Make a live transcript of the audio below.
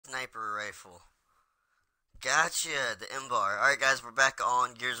sniper rifle. Gotcha, the M-bar. Alright guys, we're back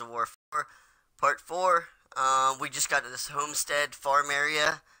on Gears of War 4, Part 4. We just got to this homestead farm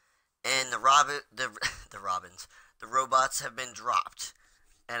area, and the robots have been dropped.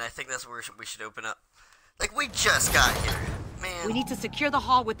 And I think that's where we should open up. Like, we just got here. Man. We need to secure the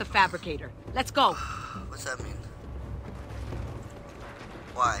hall with the fabricator. Let's go. What's that mean?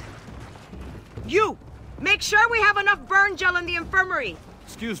 Why? You! Make sure we have enough burn gel in the infirmary.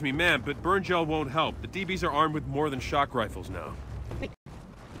 Excuse me, ma'am, but burn gel won't help. The DBs are armed with more than shock rifles now.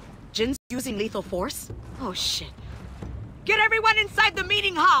 Jin's using lethal force? Oh, shit. Get everyone inside the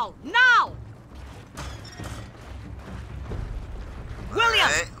meeting hall, now! William,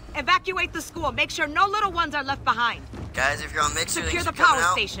 evacuate the school. Make sure no little ones are left behind. Guys, if you're on Mixer, secure the power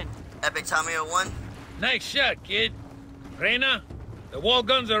station. Epic Tommy 01. Nice shot, kid. Reina, the wall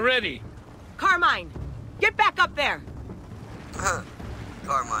guns are ready. Carmine, get back up there.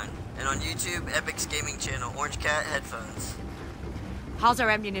 Carmine. And on YouTube, Epic's gaming channel, Orange Cat headphones. How's our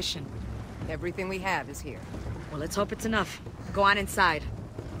ammunition? Everything we have is here. Well, let's hope it's enough. Go on inside.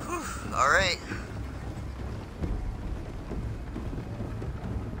 Alright.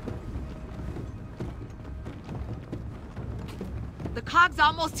 The cog's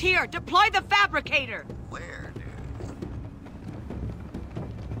almost here. Deploy the fabricator. Where, dude?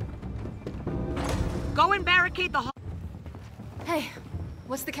 Go and barricade the hall. Hey,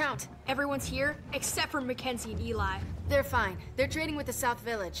 what's the count? Everyone's here, except for Mackenzie and Eli. They're fine. They're trading with the South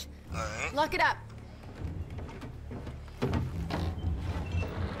Village. Alright. Lock it up.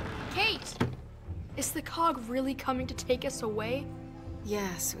 Kate! Is the cog really coming to take us away?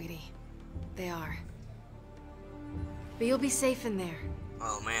 Yeah, sweetie. They are. But you'll be safe in there.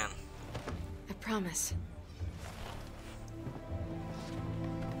 Oh, man. I promise.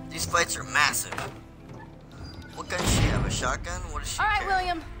 These fights are massive. What gun does she have? A shotgun? What does she All right, carry?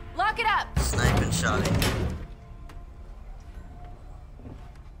 William. Lock it up. Sniping shotty.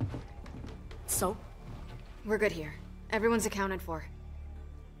 So? We're good here. Everyone's accounted for.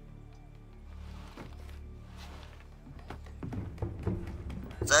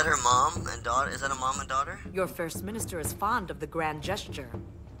 Is that her mom and daughter? Is that a mom and daughter? Your first minister is fond of the grand gesture.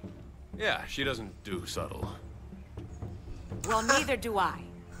 Yeah, she doesn't do subtle. Well, neither do I.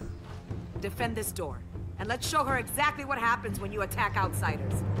 Defend this door, and let's show her exactly what happens when you attack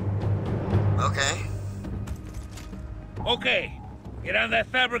outsiders. Okay. Okay, get on that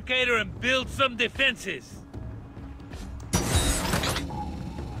fabricator and build some defenses.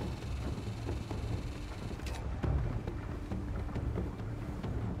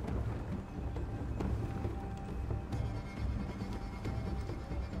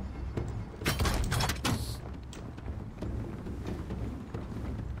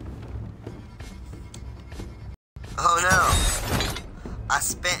 Oh no! I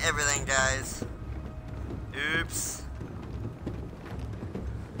spent everything, guys. Oops.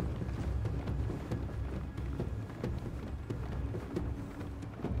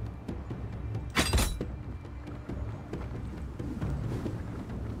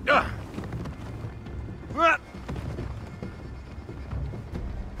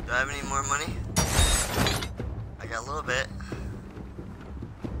 Do I have any more money? I got a little bit.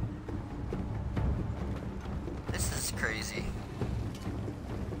 This is crazy.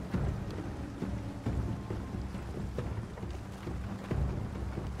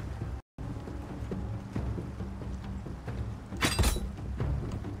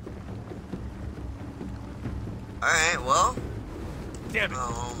 Alright, well. Damn it.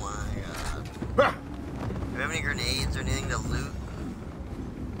 Oh my god. Do you have any grenades or anything to loot?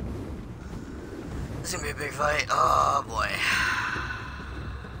 This is gonna be a big fight. Oh boy.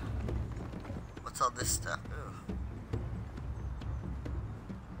 What's all this stuff? Ooh.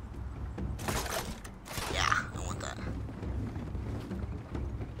 Yeah, I want that.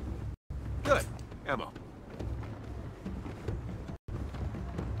 Good. Ammo.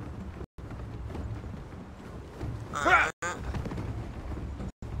 Alright.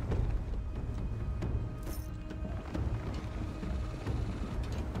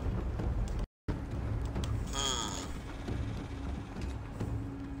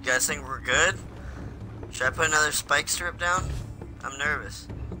 You guys think we're good? Should I put another spike strip down? I'm nervous.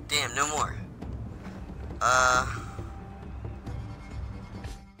 Damn, no more. How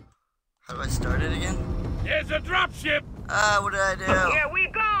do I start it again? There's a dropship. What did I do? Here we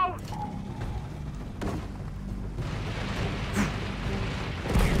go!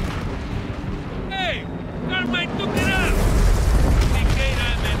 Hey, Carmine took it up. Indicate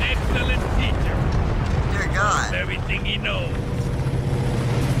I'm an excellent teacher. Dear God. Everything he knows.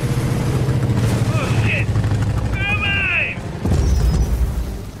 Oh, shit. Carmine!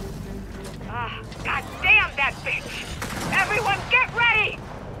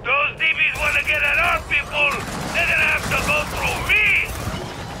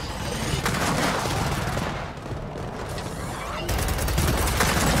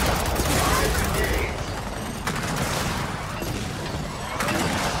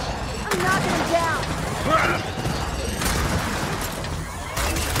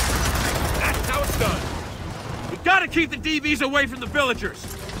 keep the DBs away from the villagers.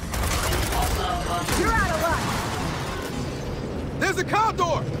 You're out of luck! There's a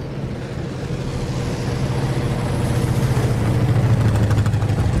condor!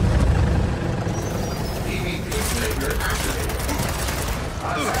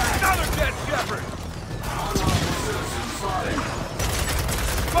 Another dead shepherd!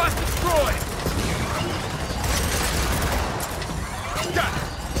 Bus destroyed! Got it!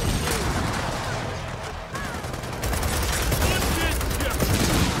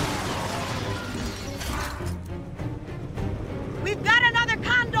 We've got another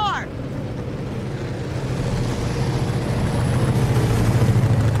condor!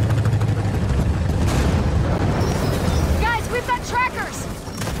 Guys, we've got trackers!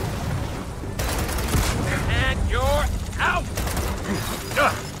 And you're out!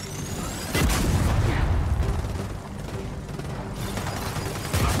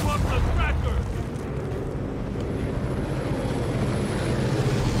 I want the tracker!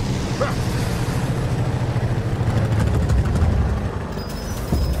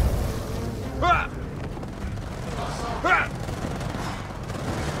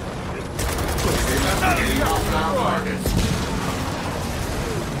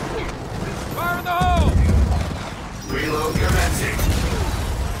 Fire in the hole! Reload commencing.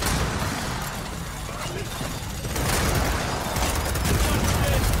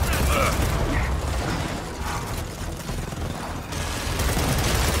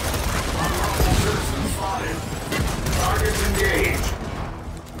 Citizens spotted. Targets engaged.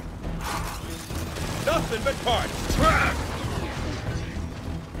 Nothing but parts.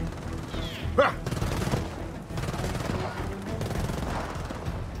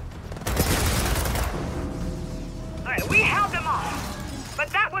 Alright, we held them off. But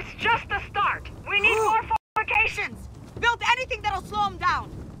that was just the start. We need more fortifications! Build anything that'll slow them down!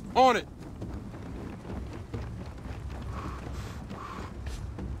 On it!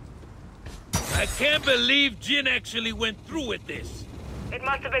 I can't believe Jin actually went through with this. It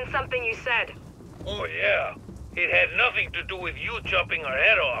must have been something you said. Oh yeah. It had nothing to do with you chopping her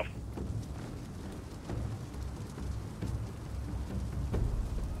head off.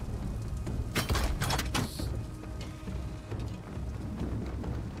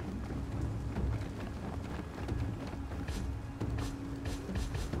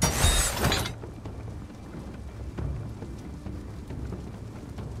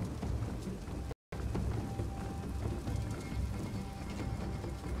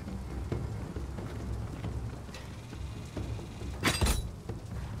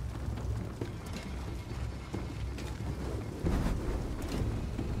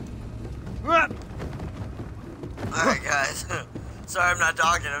 Alright, guys. Sorry I'm not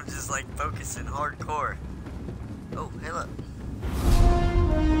talking, I'm just like focusing hardcore. Oh, hey, look.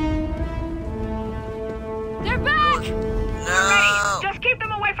 They're back! No! Just keep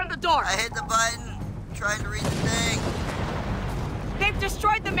them away from the door! I hit the button trying to read the thing. They've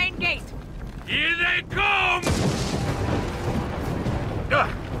destroyed the main gate! Here they come!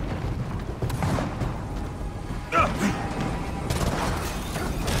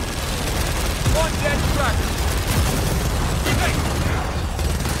 One dead tracker!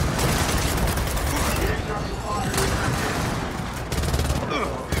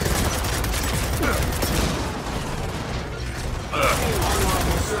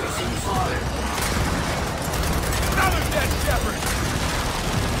 Citizens spotted. Another dead shepherd!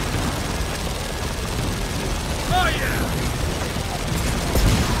 Oh yeah!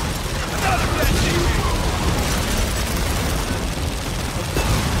 Another dead DB!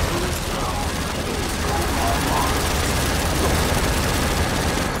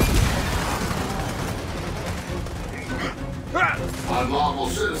 Unlawful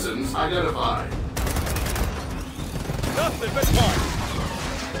citizens identified. Nothing but parts!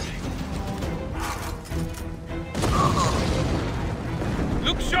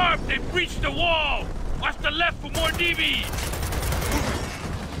 Look sharp! They breached the wall! Watch the left for more DBs!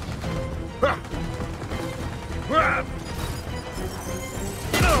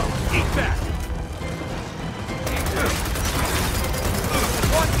 Eat that!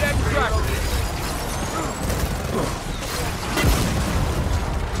 One dead tracker!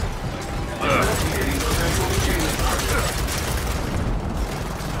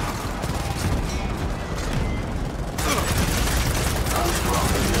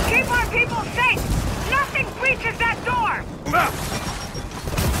 Keep our people safe! Nothing breaches that door!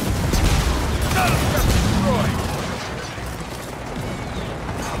 Another shepherd destroyed!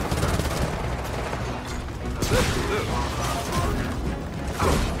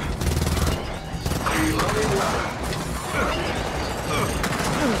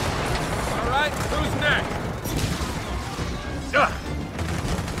 All right, who's next?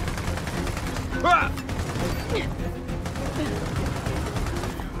 God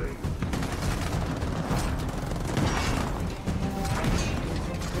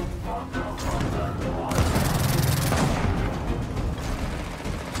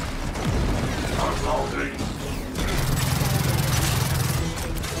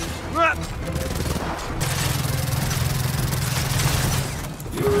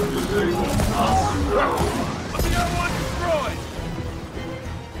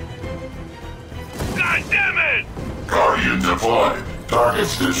damn it! Guardian deployed.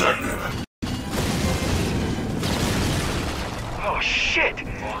 Targets detected. Oh shit!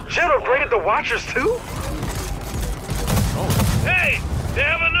 Jet upgraded the Watchers too? Hey! They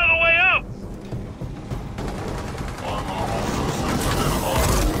have another way up!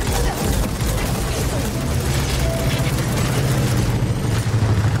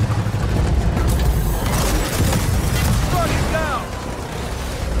 Target down!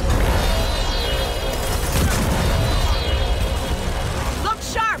 Look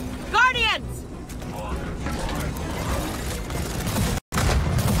sharp! Guardians!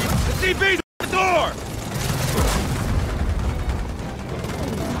 The DB's at the door!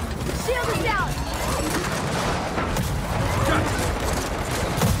 Shield is down!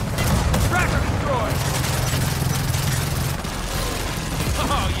 Tracker destroyed!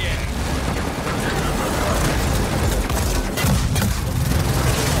 Oh, yeah!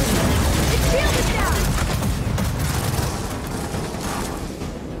 Shield is down!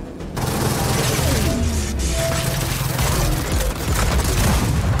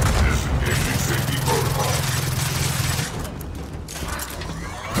 Disengaging safety protocol.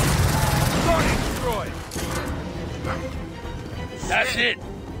 Target destroyed! That's it!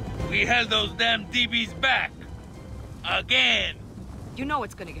 We held those damn DBs back! Again! You know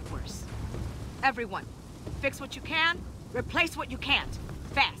it's gonna get worse. Everyone, fix what you can, replace what you can't.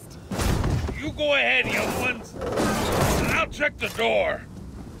 Fast. You go ahead, young ones. I'll check the door.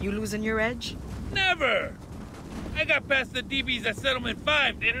 You losing your edge? Never! I got past the DBs at Settlement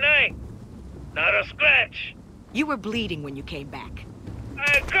 5, didn't I? Not a scratch. You were bleeding when you came back.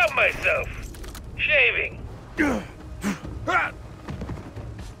 I cut myself. Shaving.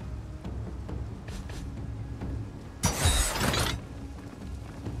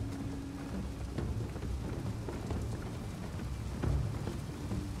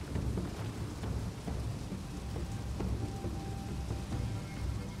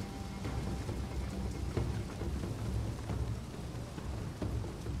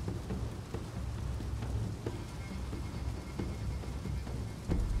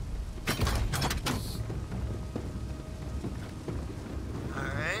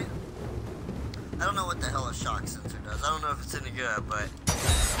 Alright. I don't know what the hell a shock sensor does. I don't know if it's any good, but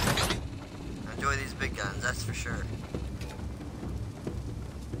I enjoy these big guns, that's for sure.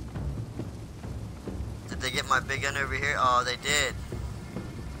 Did they get my big gun over here? Oh, they did.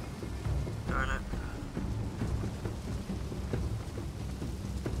 Darn it.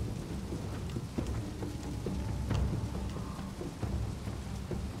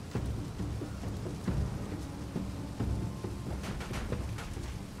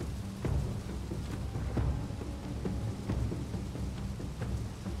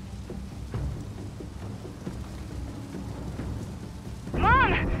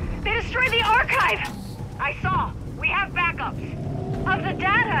 Mom! They destroyed the archive! I saw. We have backups. Of the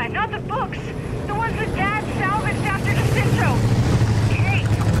data, not the books. The ones that Dad salvaged after Jacinto. Kate!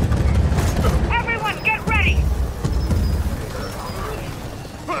 Everyone, get ready!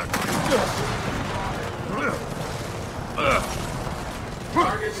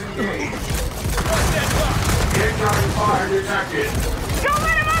 Targets engaged. Incoming fire detected. Don't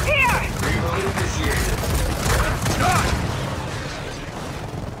let him up here! Reload initiated.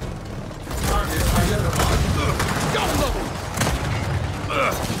 Targets identified.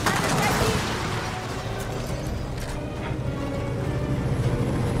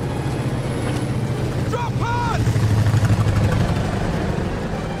 Drop pods!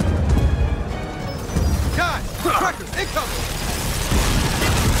 Guys, trackers incoming!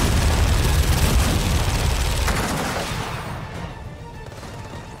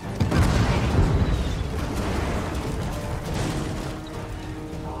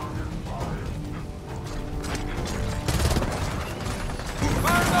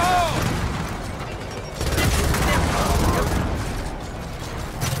 Fire in the hole!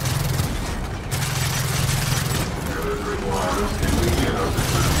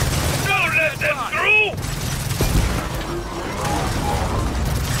 Don't let them through!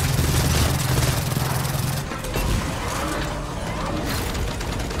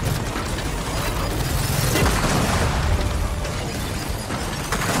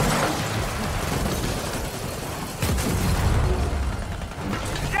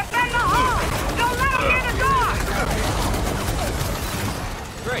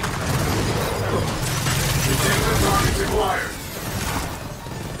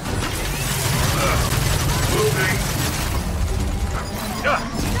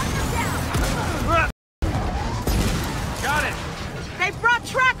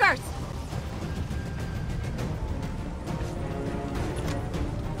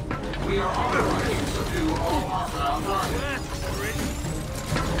 We are authorized to subdue all hostile targets.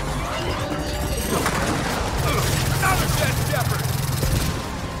 Another dead shepherd!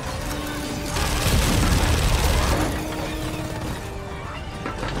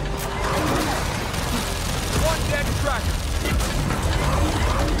 One dead tracker.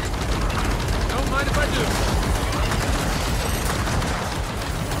 Don't mind if I do.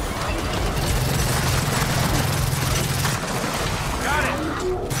 Got it!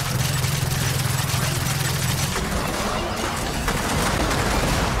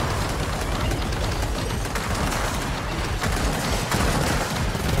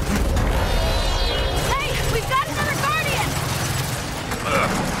 Hey, we've got another Guardian!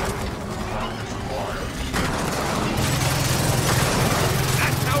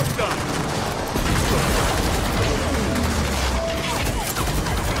 That's how it's done.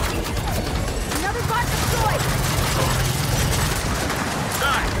 Another bot destroyed!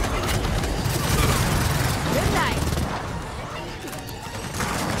 Good night.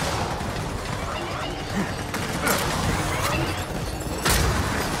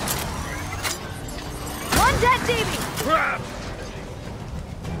 One dead DB! Crap!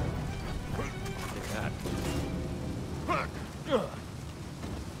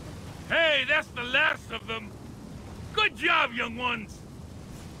 Hey, that's the last of them. Good job, young ones.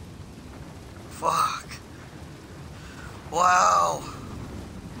 Fuck. Wow.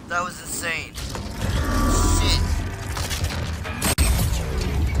 That was insane. Shit.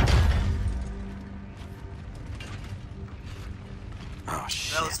 Oh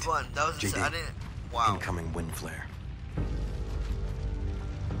shit. That was fun. That was insane. I JD, didn't. Wow. incoming wind flare.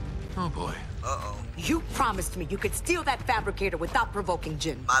 Oh boy. Uh-oh. You promised me you could steal that fabricator without provoking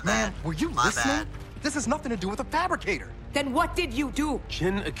Jin. My bad. Man, were you My listening? bad. This has nothing to do with a fabricator. Then what did you do?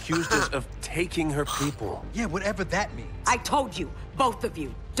 Jin accused us of taking her people. Yeah, whatever that means. I told you, both of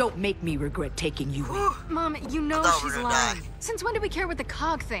you, don't make me regret taking you in. Mom, you know thought we she's were gonna lying. die. Since when do we care what the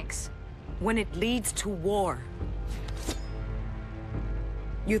cog thinks? When it leads to war.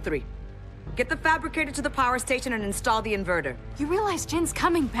 You three, get the fabricator to the power station and install the inverter. You realize Jin's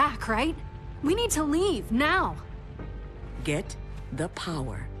coming back, right? We need to leave, now. Get the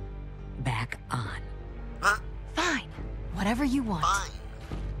power back on. Huh? Fine. Whatever you want. Fine.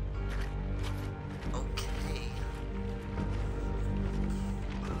 Okay.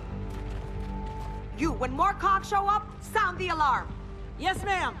 You, when more cogs show up, sound the alarm. Yes,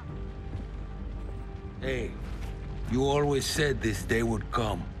 ma'am. Hey, you always said this day would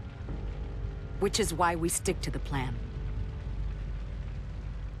come. Which is why we stick to the plan.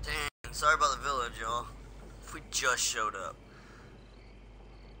 Dang, sorry about the village, y'all. We just showed up.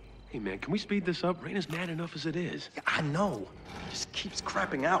 Hey man, can we speed this up? Rain is mad enough as it is. Yeah, I know. Just keeps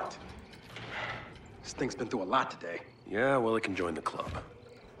crapping out. This thing's been through a lot today. Yeah, well, it can join the club.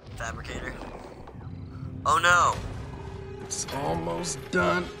 Fabricator. Oh no. It's almost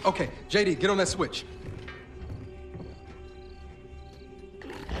done. Okay, JD, get on that switch.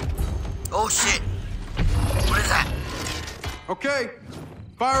 Oh shit. What is that? Okay,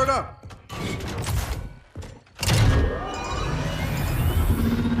 fire it up.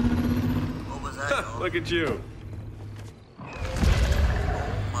 What was that, y'all? Look at you. Oh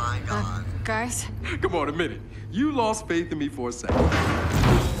my god. Guys? Come on, admit it. You lost faith in me for a second.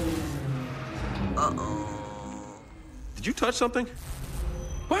 Uh-oh. Did you touch something?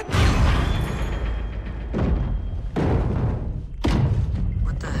 What?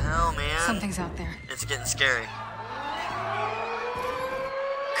 What the hell, man? Something's out there. It's getting scary.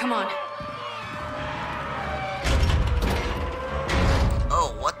 Come on.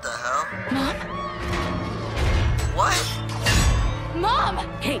 Oh, what the hell? Mom? What? Mom!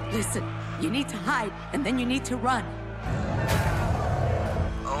 Hey, listen. You need to hide, and then you need to run.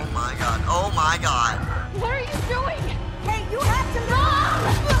 Oh my god. Oh my god. What are you doing? Hey, you have to Mom!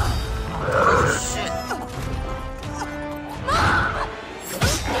 Oh shit. Mom!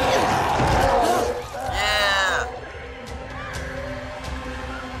 Yeah.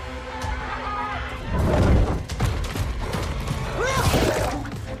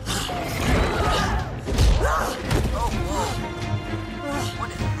 Oh, whoa. What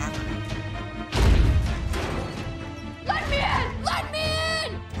is happening? Let me in! Let me in!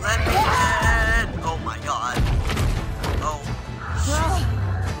 Let me in! Oh my god.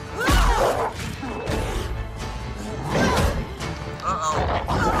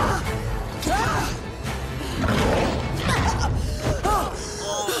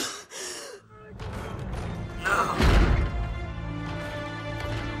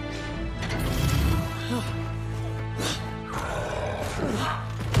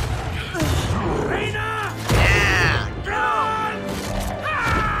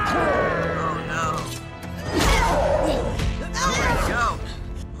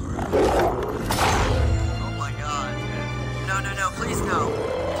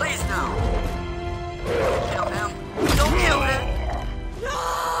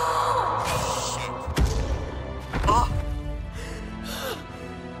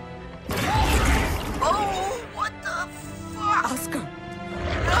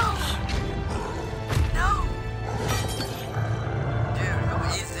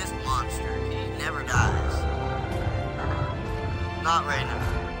 Not right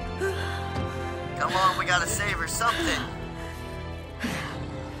now. Come on, we gotta save her something.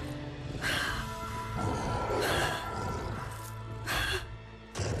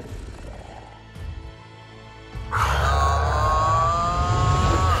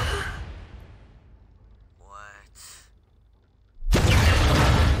 What?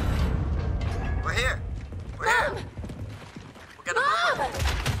 We're here. We're here. We gotta move.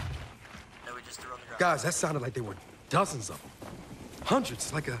 No, we just threw on the ground. Guys, that sounded like there were dozens of them.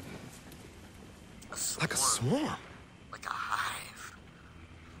 Hundreds, like a swarm. Like a hive.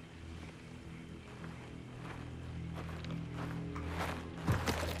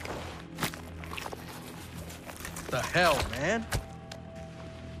 The hell, man?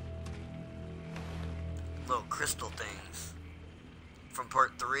 Little crystal things. From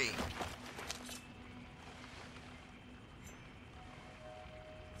part 3.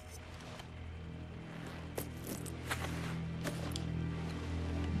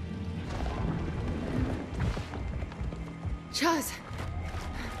 Chuz.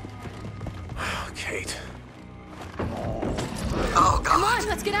 Kate. Oh, God. Come on,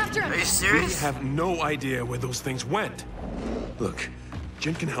 let's get after him. Are you We serious? have no idea where those things went. Look,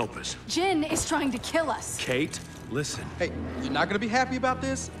 Jin can help us. Jin is trying to kill us. Kate, listen. Hey, you're not gonna be happy about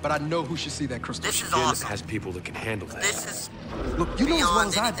this, but I know who should see that crystal. This is Jin awesome. has people that can handle that. This is Look, you know as well beyond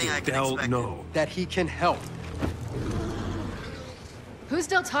as I anything do I can They'll expect. know. that he can help. Who's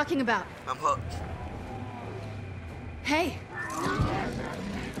Del talking about? I'm hooked. Hey.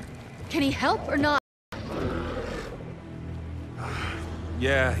 Can he help or not?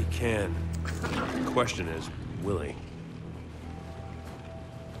 Yeah, he can. The question is, will he?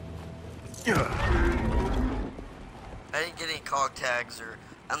 I didn't get any cog tags, or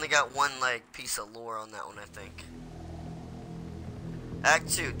I only got one like piece of lore on that one, I think. Act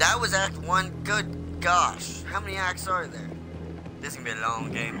 2. That was Act 1. Good gosh. How many acts are there? This is gonna be a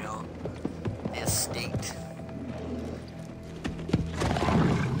long game, y'all. The estate.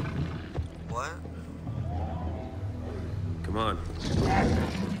 What? Come on.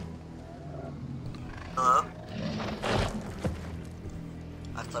 Hello?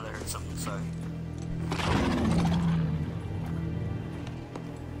 I thought I heard something, sorry.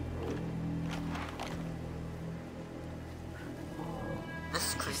 This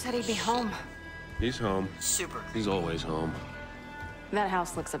is creepy. He said he'd be home. He's home. Super creepy. He's always home. That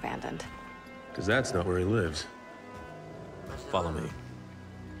house looks abandoned. Because that's not where he lives. Follow me.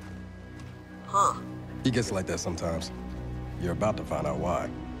 Huh. He gets like that sometimes. You're about to find out why.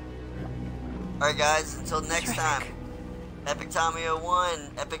 Alright guys, until next time. Epic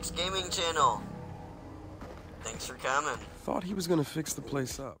Tommy01, Epic's gaming channel. Thanks for coming. Thought he was gonna fix the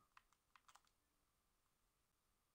place up.